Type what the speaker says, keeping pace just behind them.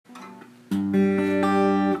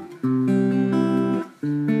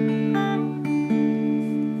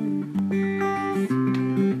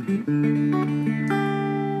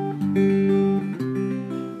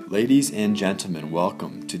Ladies and gentlemen,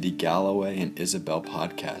 welcome to the Galloway and Isabel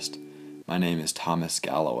podcast. My name is Thomas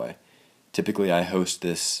Galloway. Typically, I host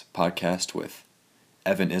this podcast with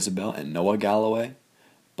Evan Isabel and Noah Galloway,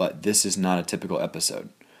 but this is not a typical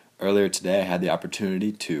episode. Earlier today, I had the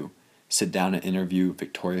opportunity to sit down and interview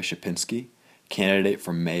Victoria Szopinski, candidate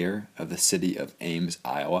for mayor of the city of Ames,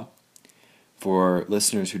 Iowa. For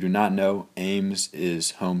listeners who do not know, Ames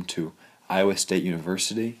is home to Iowa State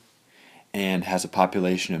University and has a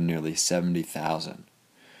population of nearly 70,000.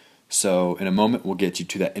 So in a moment, we'll get you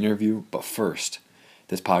to that interview, but first,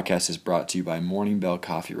 this podcast is brought to you by Morning Bell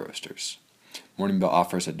Coffee Roasters. Morning Bell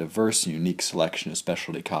offers a diverse and unique selection of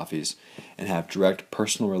specialty coffees and have direct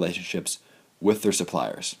personal relationships with their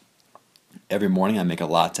suppliers. Every morning, I make a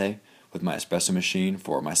latte with my espresso machine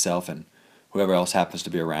for myself and whoever else happens to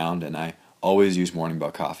be around, and I always use Morning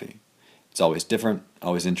Bell coffee. It's always different,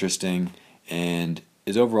 always interesting, and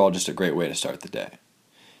is overall just a great way to start the day.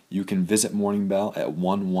 You can visit Morning Bell at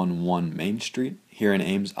 111 Main Street here in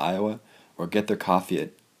Ames, Iowa, or get their coffee at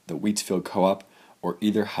the Wheatsfield Co-op or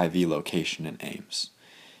either Hy-Vee location in Ames.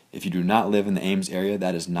 If you do not live in the Ames area,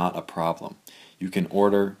 that is not a problem. You can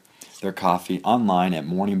order their coffee online at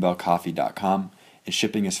morningbellcoffee.com, and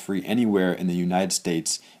shipping is free anywhere in the United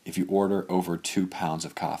States if you order over 2 pounds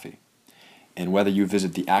of coffee. And whether you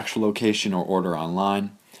visit the actual location or order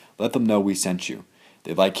online, let them know we sent you.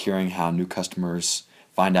 They like hearing how new customers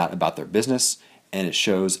find out about their business, and it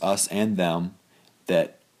shows us and them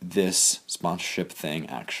that this sponsorship thing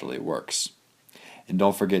actually works. And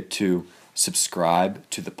don't forget to subscribe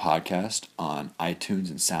to the podcast on iTunes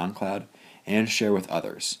and SoundCloud and share with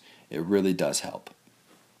others. It really does help.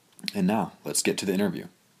 And now, let's get to the interview.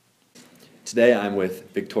 Today I'm with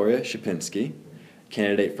Victoria Szopinski,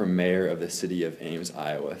 candidate for mayor of the city of Ames,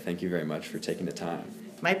 Iowa. Thank you very much for taking the time.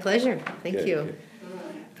 My pleasure. Thank you. Good.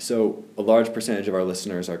 So a large percentage of our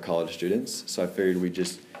listeners are college students, so I figured we'd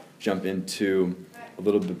just jump into a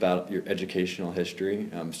little bit about your educational history,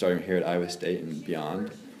 starting here at Iowa State and beyond.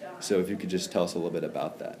 So if you could just tell us a little bit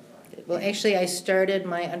about that. Well, actually, I started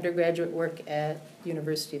my undergraduate work at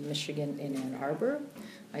University of Michigan in Ann Arbor.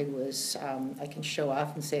 I can show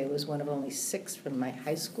off and say I was one of only 6 from my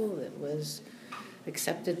high school that was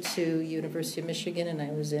accepted to University of Michigan, and I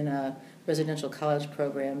was in a residential college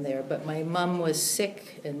program there. But my mom was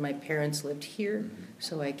sick, and my parents lived here,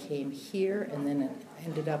 so I came here, and then I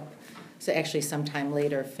ended up, so actually sometime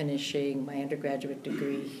later, finishing my undergraduate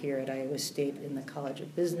degree here at Iowa State in the College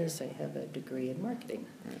of Business. I have a degree in marketing.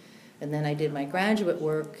 And then I did my graduate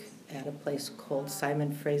work at a place called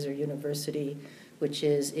Simon Fraser University, which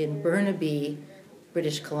is in Burnaby,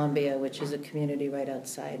 British Columbia, which is a community right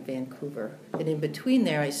outside Vancouver. And in between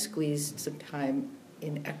there, I squeezed some time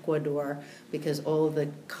in Ecuador because all of the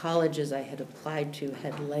colleges I had applied to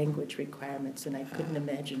had language requirements, and I couldn't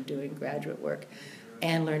imagine doing graduate work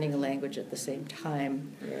and learning a language at the same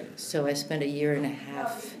time. So I spent a year and a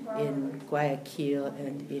half in Guayaquil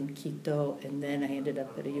and in Quito, and then I ended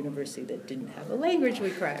up at a university that didn't have a language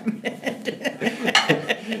requirement.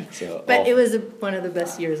 But it was one of the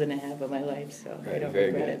best years and a half of my life, so I don't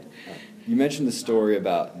regret it. You mentioned the story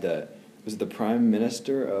about was it the Prime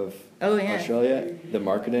Minister of Australia, the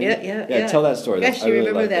marketing? Yeah. Tell that story. Yes, you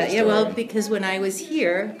remember that. Yeah, well, because when I was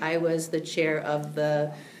here, I was the chair of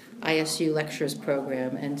the ISU Lectures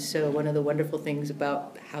Program, and so one of the wonderful things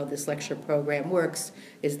about how this lecture program works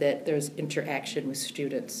is that there's interaction with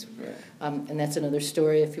students. Right. And that's another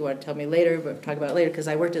story if you want to tell me later, but we'll talk about it later, because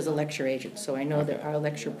I worked as a lecture agent, so I know that our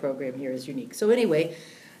lecture program here is unique. So anyway,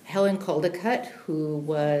 Helen Caldicott, who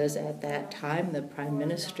was at that time the Prime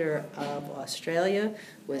Minister of Australia,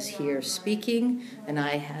 was here speaking, and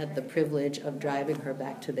I had the privilege of driving her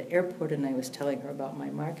back to the airport, and I was telling her about my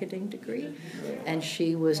marketing degree, and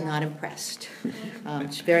she was not impressed.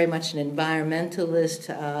 She's very much an environmentalist,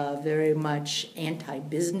 very much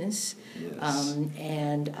anti-business,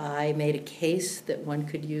 and I made a case that one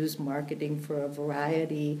could use marketing for a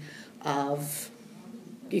variety of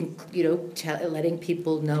letting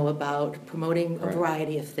people know about promoting a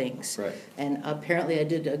variety of things. Right. And apparently I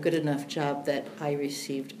did a good enough job that I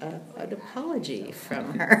received an apology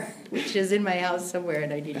from her, which is in my house somewhere,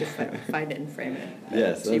 and I need to find it and frame it.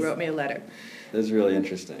 Yes. She wrote me a letter. That's really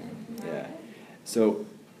interesting. Yeah. So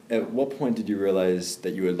at what point did you realize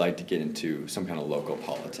that you would like to get into some kind of local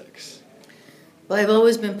politics? Well, I've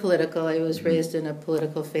always been political. I was raised in a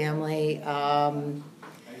political family.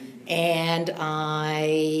 And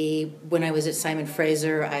when I was at Simon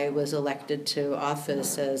Fraser, I was elected to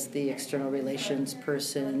office as the external relations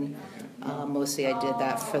person Mostly I did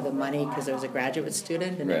that for the money because I was a graduate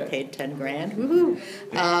student and I Right. paid 10 grand, woohoo,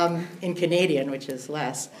 in Canadian, which is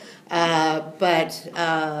less. But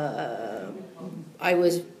I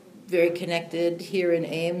was very connected here in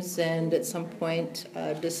Ames, and at some point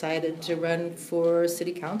decided to run for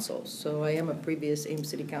city council. So I am a previous Ames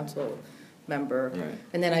City Council member. Right.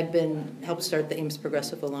 And then I've helped start the Ames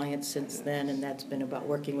Progressive Alliance since then, and that's been about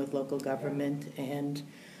working with local government. And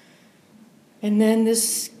then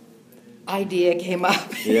this idea came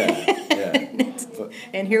up. Yeah.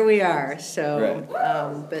 And here we are. So,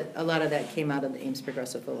 Right. but a lot of that came out of the Ames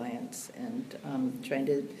Progressive Alliance, and trying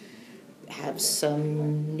to have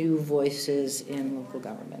some new voices in local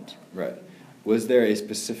government. Right. Was there a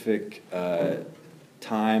specific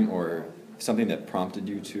time or something that prompted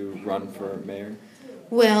you to run for mayor?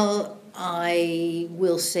 Well, I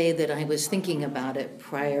will say that I was thinking about it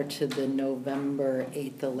prior to the November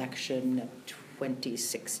 8th election of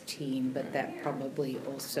 2016, but that probably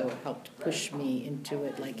also helped push me into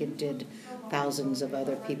it like it did thousands of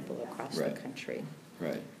other people across Right. the country.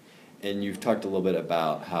 Right. And you've talked a little bit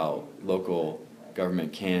about how local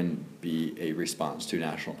government can be a response to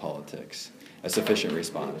national politics, a sufficient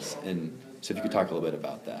response. And so if you could talk a little bit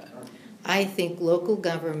about that. I think local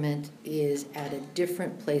government is at a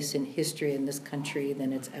different place in history in this country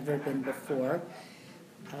than it's ever been before.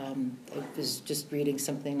 I was just reading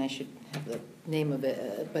something, I should have the name of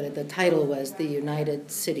it, but the title was The United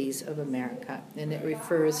Cities of America, and it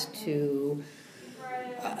refers to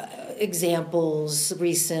examples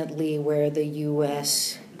recently where the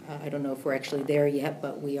U.S., I don't know if we're actually there yet,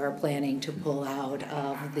 but we are planning to pull out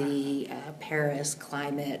of the Paris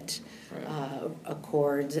climate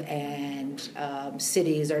accords, and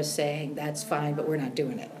cities are saying that's fine, but we're not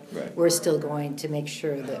doing it. Right. We're still going to make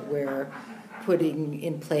sure that we're putting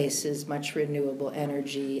in place as much renewable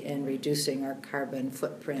energy and reducing our carbon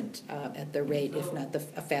footprint at the rate, if not a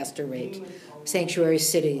faster rate. Sanctuary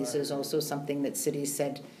cities is also something that cities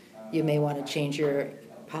said you may want to change your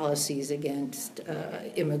policies against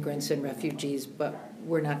immigrants and refugees, but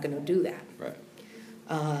we're not going to do that. Right.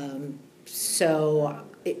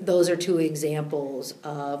 Those are two examples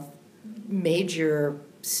of major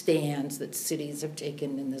stands that cities have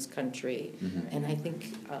taken in this country, and I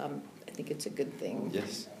think it's a good thing.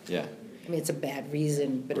 Yes. Yeah. I mean, it's a bad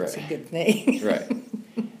reason, but it's a Right. good thing. Right.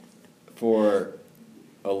 For,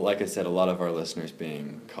 like I said, a lot of our listeners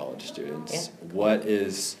being college students, what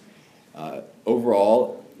is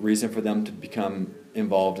overall reason for them to become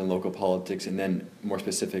involved in local politics, and then more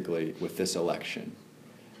specifically with this election,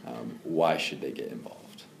 why should they get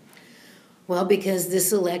involved? Well, because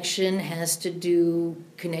this election has to do,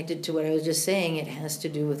 connected to what I was just saying, it has to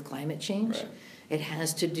do with climate change. Right. It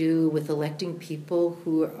has to do with electing people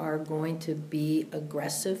who are going to be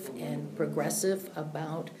aggressive and progressive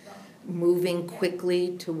about moving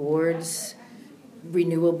quickly towards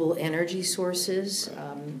renewable energy sources.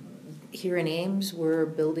 Here in Ames, we're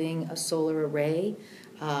building a solar array,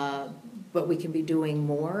 but we can be doing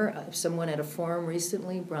more. Someone at a forum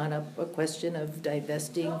recently brought up a question of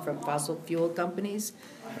divesting from fossil fuel companies.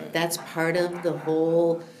 Right. That's part of the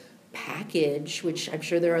whole package, which I'm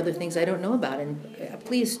sure there are other things I don't know about, and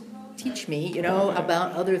please teach me,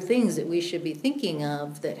 about other things that we should be thinking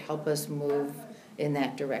of that help us move in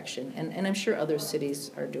that direction. And I'm sure other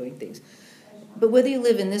cities are doing things. But whether you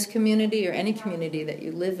live in this community or any community that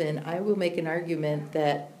you live in, I will make an argument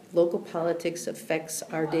that local politics affects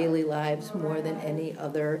our daily lives more than any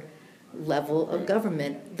other level of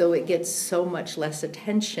government, though it gets so much less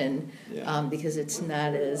attention because it's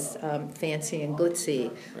not as fancy and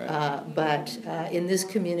glitzy. Right. But in this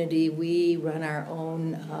community, we run our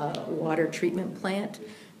own water treatment plant.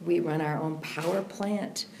 We run our own power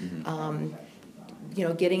plant.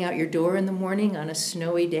 Getting out your door in the morning on a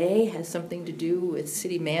snowy day has something to do with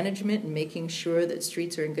city management and making sure that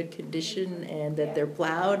streets are in good condition and that they're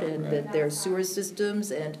plowed and that there are sewer systems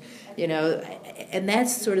and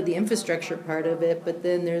that's sort of the infrastructure part of it. But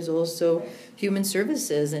then there's also human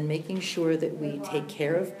services and making sure that we take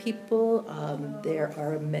care of people.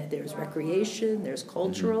 There's recreation, there's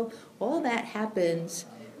cultural. All that happens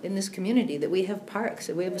in this community, that we have parks,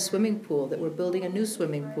 that we have a swimming pool, that we're building a new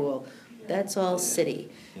swimming pool. That's all city.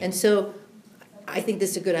 And so I think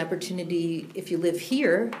this is a good opportunity if you live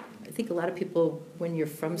here. I think a lot of people, when you're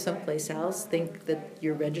from someplace else, think that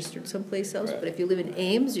you're registered someplace else. Right. But if you live in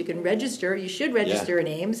Ames, you can register. You should register in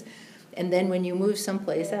Ames. And then when you move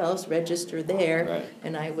someplace else, register there. Right.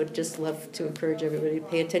 And I would just love to encourage everybody to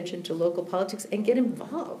pay attention to local politics and get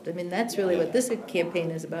involved. I mean, that's really what this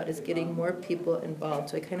campaign is about, is getting more people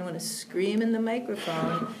involved. So I kind of want to scream in the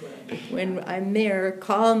microphone when I'm there,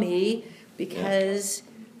 call me, because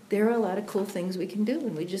there are a lot of cool things we can do,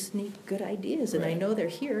 and we just need good ideas, and I know they're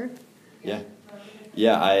here. Yeah.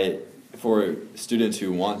 For students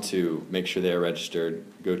who want to make sure they are registered,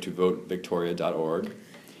 go to votevictoria.org.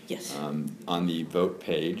 Yes. On the vote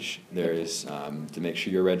page, there is to make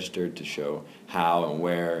sure you're registered, to show how and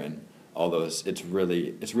where and all those. It's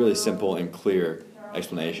really simple and clear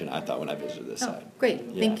explanation, I thought, when I visited this site. Great.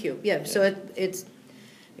 Yeah. Thank you. Yeah. So it's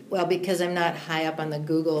well, because I'm not high up on the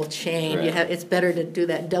Google chain. It's better to do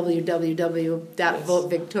that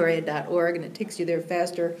www.votevictoria.org, and it takes you there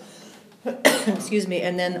faster. Excuse me.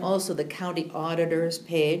 And then also the county auditor's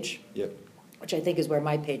page. Yep. Which I think is where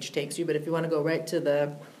my page takes you. But if you want to go right to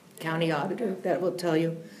the county auditor, that will tell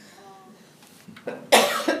you.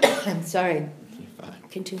 I'm sorry.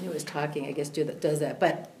 Continuous talking, I guess, does that.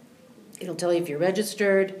 But it'll tell you if you're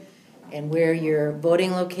registered and where your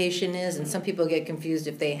voting location is. And some people get confused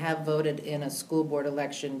if they have voted in a school board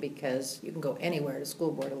election, because you can go anywhere to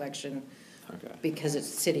school board election because it's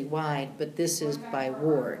citywide. But this is by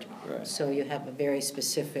ward. Right. So you have a very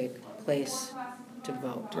specific place to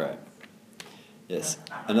vote. Right. Yes.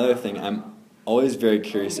 Another thing, I'm always very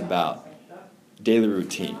curious about daily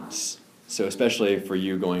routines. So especially for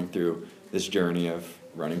you going through this journey of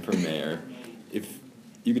running for mayor, if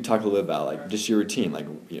you could talk a little bit about like just your routine, like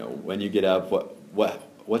when you get up,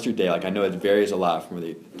 what's your day like? I know it varies a lot from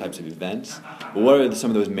the types of events, but what are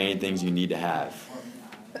some of those main things you need to have?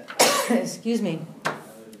 Excuse me.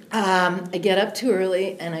 I get up too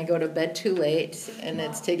early and I go to bed too late, and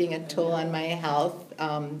it's taking a toll on my health.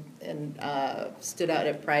 And stood out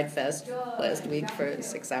at Pride Fest last week for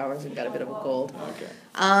 6 hours and got a bit of a cold. Okay.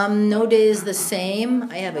 No day is the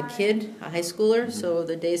same. I have a kid, a high schooler, so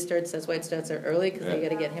the day starts, that's why it starts out early, because I got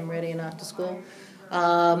to get him ready and off to school.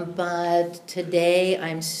 But today,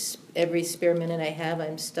 every spare minute I have,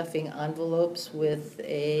 I'm stuffing envelopes with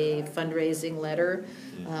a fundraising letter.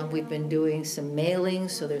 We've been doing some mailings,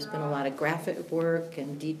 so there's been a lot of graphic work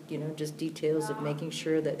and just details of making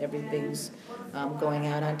sure that everything's going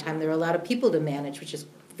out on time. There are a lot of people to manage, which is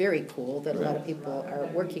very cool that a lot of people are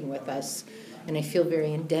working with us, and I feel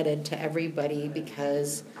very indebted to everybody,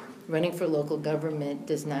 because running for local government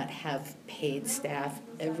does not have paid staff.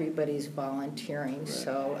 Everybody's volunteering,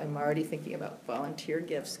 so I'm already thinking about volunteer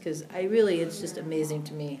gifts, because it's just amazing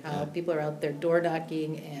to me how people are out there door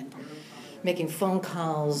knocking and making phone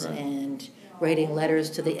calls and writing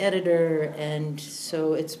letters to the editor, and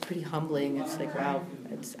so it's pretty humbling. It's like, wow,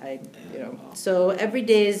 So every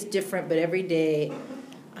day is different, but every day,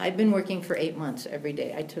 I've been working for 8 months every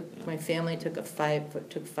day. My family took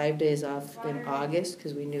 5 days off in August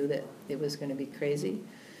because we knew that it was going to be crazy.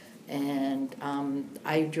 And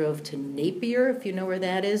I drove to Napier, if you know where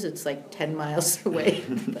that is. It's like 10 miles away,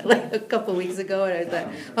 like a couple weeks ago. And I thought,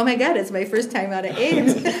 oh my God, it's my first time out of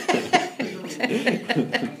Ames.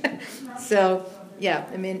 So, yeah,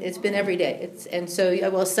 it's been every day.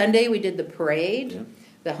 Sunday we did the parade,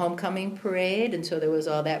 the homecoming parade, and so there was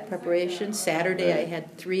all that preparation. Saturday I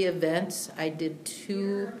had 3 events. I did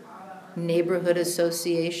 2 neighborhood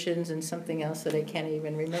associations and something else that I can't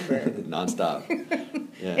even remember. Nonstop.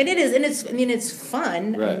 Yeah. And it is, and it's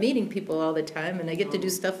fun. Right. I'm meeting people all the time, and I get to do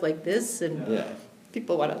stuff like this, and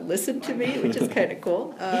people want to listen to me, which is kind of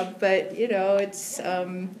cool. But it's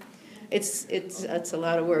a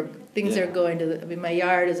lot of work. Things are going to my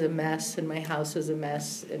yard is a mess, and my house is a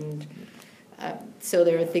mess, and so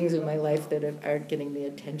there are things in my life that aren't getting the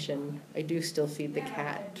attention. I do still feed the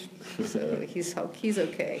cat, so he's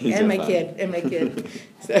okay, and my kid.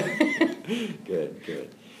 So.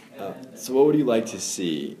 Good. So what would you like to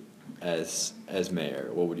see as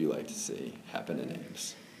mayor? What would you like to see happen in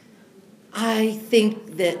Ames? I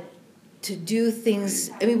think that to do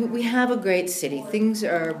things, we have a great city. Things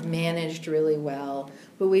are managed really well,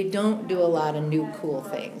 but we don't do a lot of new cool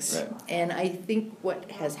things. Right. And I think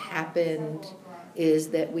what has happened is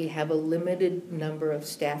that we have a limited number of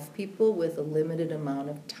staff people with a limited amount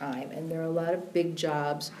of time. And there are a lot of big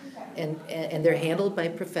jobs, and they're handled by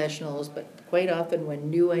professionals, but quite often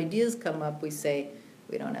when new ideas come up, we say,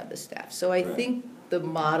 we don't have the staff. So I think the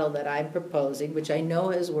model that I'm proposing, which I know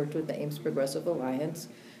has worked with the Ames Progressive Alliance,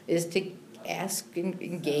 is to ask and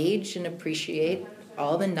engage and appreciate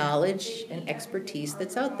all the knowledge and expertise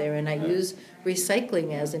that's out there. And I use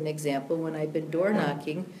recycling as an example. When I've been door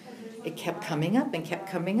knocking, it kept coming up.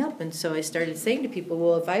 And so I started saying to people,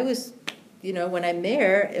 well, if I was, when I'm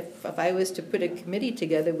mayor, if I was to put a committee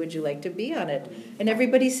together, would you like to be on it? And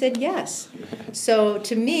everybody said yes. So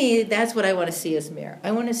to me, that's what I want to see as mayor.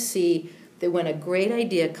 I want to see that when a great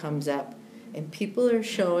idea comes up and people are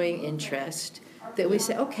showing interest, that we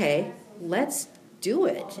say, okay, let's do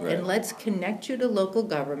it. Right. And let's connect you to local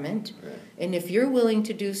government. Right. And if you're willing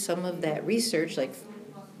to do some of that research, like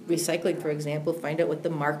recycling, for example, find out what the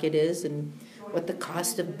market is and what the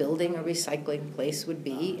cost of building a recycling place would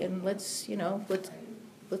be, and let's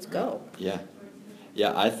go. Yeah.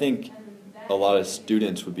 Yeah, I think a lot of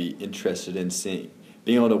students would be interested in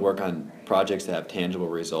being able to work on projects that have tangible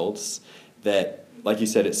results that, like you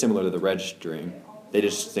said, it's similar to the registering. They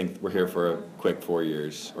just think we're here for a quick 4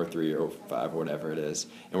 years or 3 or 5 or whatever it is,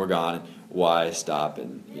 and we're gone. Why stop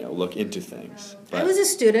and look into things? But I was a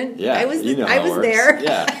student. Yeah, I was works. there.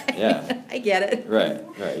 Yeah. I get it. Right.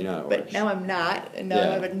 You know how it but works. Now I'm not, and now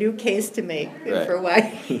I have a new case to make Right. for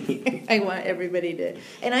why I want everybody to.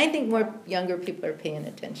 And I think more younger people are paying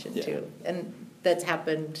attention too, and that's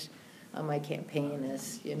happened on my campaign.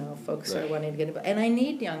 As folks are wanting to get involved, and I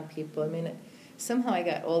need young people. I mean. Somehow I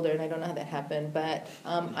got older, and I don't know how that happened, but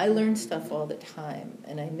I learn stuff all the time,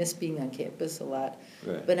 and I miss being on campus a lot.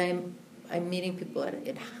 Right. But I'm meeting people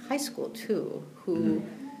at high school too, who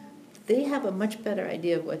they have a much better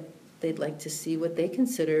idea of what they'd like to see, what they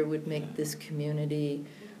consider would make this community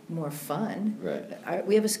more fun. Right.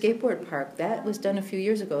 We have a skateboard park. That was done a few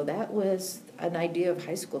years ago. That was an idea of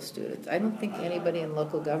high school students. I don't think anybody in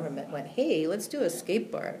local government went, hey, let's do a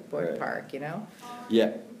skateboard park,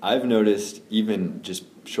 Yeah, I've noticed, even just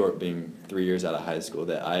short being 3 years out of high school,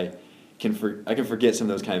 that I can forget some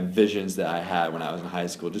of those kind of visions that I had when I was in high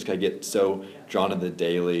school, just 'cause I get so drawn to the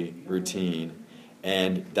daily routine.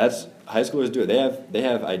 And that's high schoolers do it. They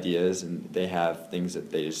have ideas, and they have things that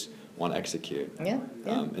they just want to execute. Yeah.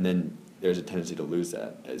 And then there's a tendency to lose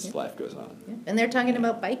that as life goes on. Yeah. And they're talking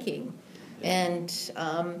about biking. And,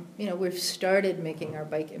 we've started making our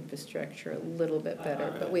bike infrastructure a little bit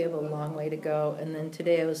better, but we have a long way to go. And then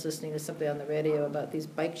today I was listening to something on the radio about these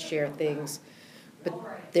bike share things. But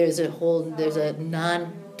there's a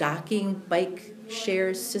non-docking bike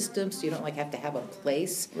share system, so you don't have to have a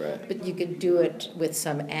place. Right. But you can do it with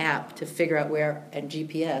some app to figure out and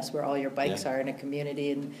GPS, where all your bikes are in a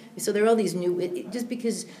community. And so there are all these just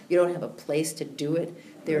because you don't have a place to do it,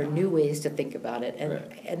 there are new ways to think about it.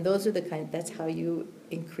 And those are that's how you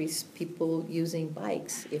increase people using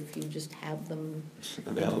bikes, if you just have them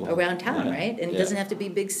around town, right? And it doesn't have to be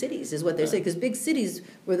big cities, is what they're saying, because big cities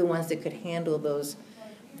were the ones that could handle those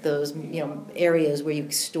areas where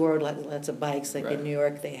you store lots of bikes, like in New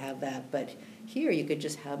York they have that, but here you could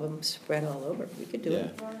just have them spread all over. We could do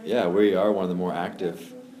it. Yeah, we are one of the more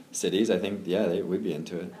active cities. I think we'd be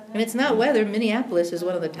into it. And it's not weather. Minneapolis is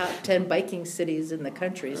one of the top 10 biking cities in the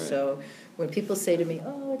country. Right. So when people say to me,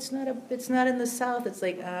 "Oh, it's not in the South," it's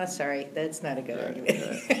like, sorry, that's not a good argument.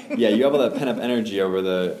 Right. Yeah, you have all that pent up energy over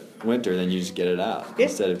the winter, then you just get it out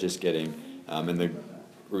instead of just getting in the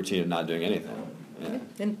routine of not doing anything. Yeah.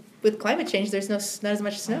 And with climate change, there's not as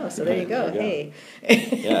much snow, so there you go. Hey.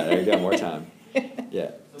 Yeah, there you go, more time.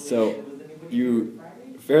 Yeah. So you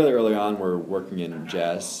fairly early on were working in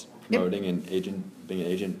jazz, promoting and being an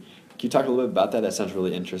agent. Can you talk a little bit about that? That sounds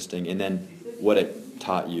really interesting. And then what it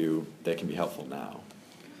taught you that can be helpful now.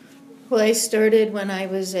 Well, I started when I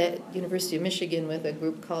was at University of Michigan with a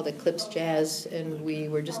group called Eclipse Jazz, and we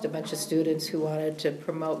were just a bunch of students who wanted to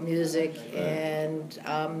promote music, and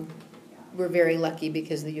we're very lucky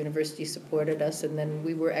because the university supported us, and then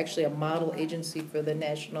we were actually a model agency for the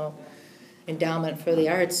National Endowment for the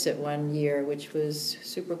Arts at one year, which was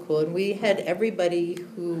super cool. And we had everybody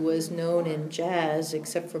who was known in jazz,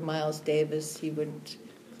 except for Miles Davis. He wouldn't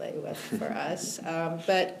play for us.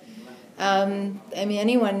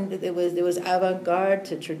 Anyone, it was avant-garde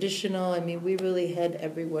to traditional. We really had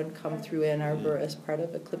everyone come through Ann Arbor as part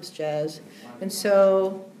of Eclipse Jazz. And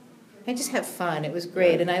so I just had fun. It was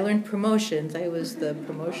great. And I learned promotions. I was the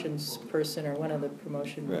promotions person, or one of the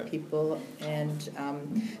promotion people. And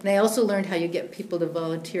I also learned how you get people to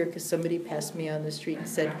volunteer, because somebody passed me on the street and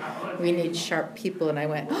said, "We need sharp people." And I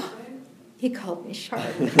went, "Oh, he called me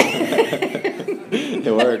sharp."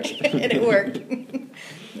 It worked. And it worked.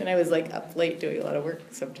 And I was up late doing a lot of work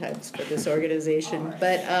sometimes for this organization.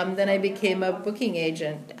 But then I became a booking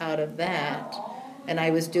agent out of that. And I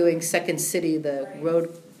was doing Second City, the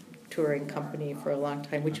road touring company, for a long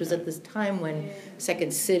time, which was at this time when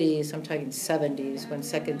Second City, so I'm talking 70s, when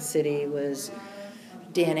Second City was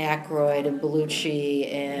Dan Aykroyd and Bellucci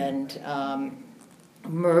and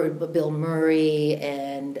Bill Murray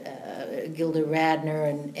and Gilda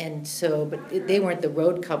Radner, and so, but they weren't the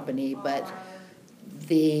road company, but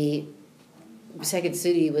the Second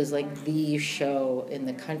City was like the show in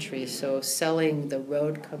the country, so selling the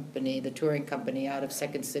road company, the touring company out of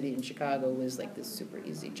Second City in Chicago was like this super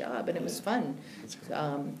easy job, and it was fun.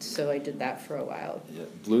 So I did that for a while. Yeah.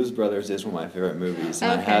 Blues Brothers is one of my favorite movies,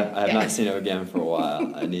 and Okay. I have not seen it again for a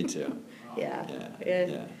while. I need to. Yeah.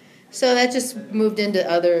 Yeah. So that just moved into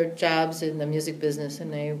other jobs in the music business,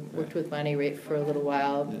 and I worked with Bonnie Raitt for a little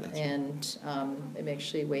while, and I'm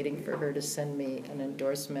actually waiting for her to send me an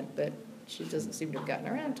endorsement, but she doesn't seem to have gotten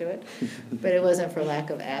around to it. But it wasn't for lack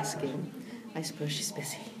of asking. I suppose she's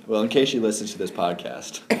busy. Well, in case she listens to this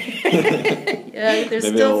podcast. Yeah, there's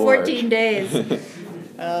Maybe still it'll 14 work. days.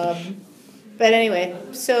 But anyway,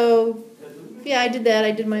 so yeah, I did that.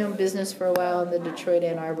 I did my own business for a while in the Detroit,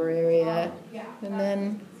 Ann Arbor area. And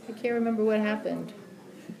then I can't remember what happened.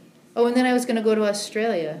 Oh, and then I was going to go to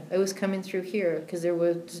Australia. I was coming through here because there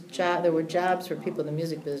were jobs for people in the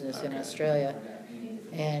music business in Australia.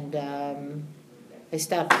 And I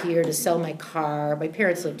stopped here to sell my car. My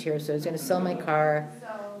parents lived here, so I was going to sell my car.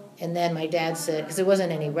 And then my dad said, because there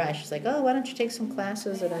wasn't any rush, he's like, oh, why don't you take some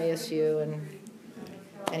classes at ISU? And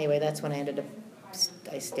anyway, that's when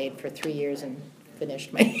I stayed for 3 years and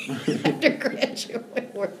finished my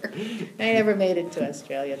undergraduate work. I never made it to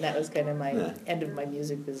Australia, and that was kind of my end of my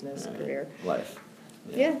music business career. Life.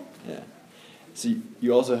 Yeah. So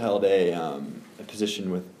you also held a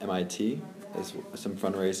position with MIT, as some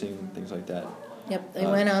fundraising, things like that. Yep, I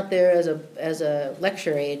went out there as a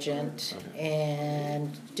lecture agent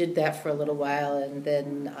and did that for a little while, and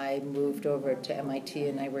then I moved over to MIT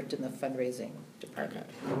and I worked in the fundraising department.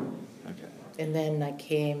 Okay. And then I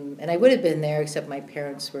came, and I would have been there except my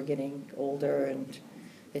parents were getting older and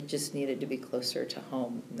it just needed to be closer to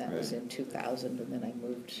home. And that was in 2000, and then I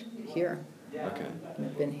moved here. Okay. And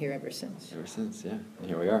I've been here ever since. Ever since, yeah. And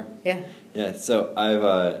here we are. Yeah. Yeah, so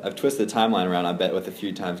I've twisted the timeline around, I bet, with a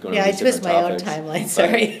few times going over I these twist different my topics. own timeline,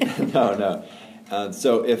 sorry. No.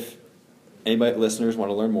 So if anybody, listeners, want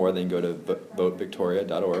to learn more, then go to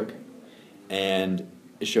votevictoria.org, and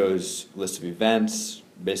it shows a list of events,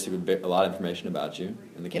 basically a lot of information about you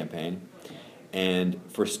and the campaign. And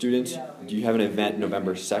for students, do you have an event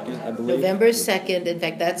November 2nd, I believe? November 2nd, in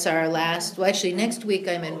fact, that's our last, well, actually, next week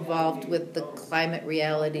I'm involved with the Climate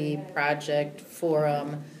Reality Project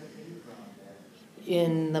Forum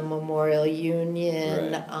in the Memorial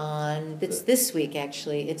Union on, it's this week,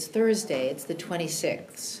 actually. It's Thursday. It's the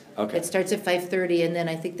 26th. Okay. It starts at 5:30, and then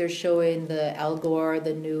I think they're showing the Al Gore,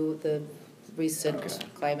 the recent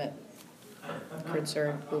climate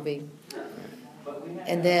concern movie.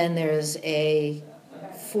 And then there's a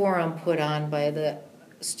forum put on by the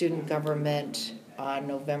student government on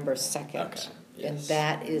November 2nd. Okay. Yes. And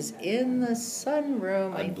that is in the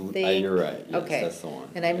sunroom, I think. You're right. Yes, okay. That's the one.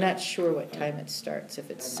 And I'm not sure what time it starts, if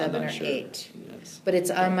it's 7 or 8. Yes. But it's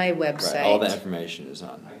on my website. Right. All the information is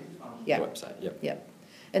on the website. Yep.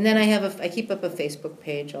 And then I keep up a Facebook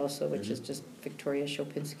page also, which is just Victoria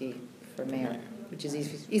Szopinski for mayor, which is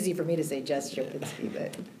easy for me to say, just Szopinski,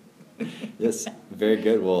 but... Yes, very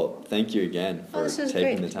good. Well, thank you again for taking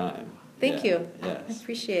great. the time. Thank you. Yes. I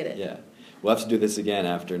appreciate it. Yeah. We'll have to do this again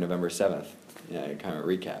after November 7th. Yeah, kind of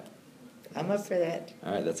recap. I'm up for that.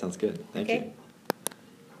 All right, that sounds good. Thank you.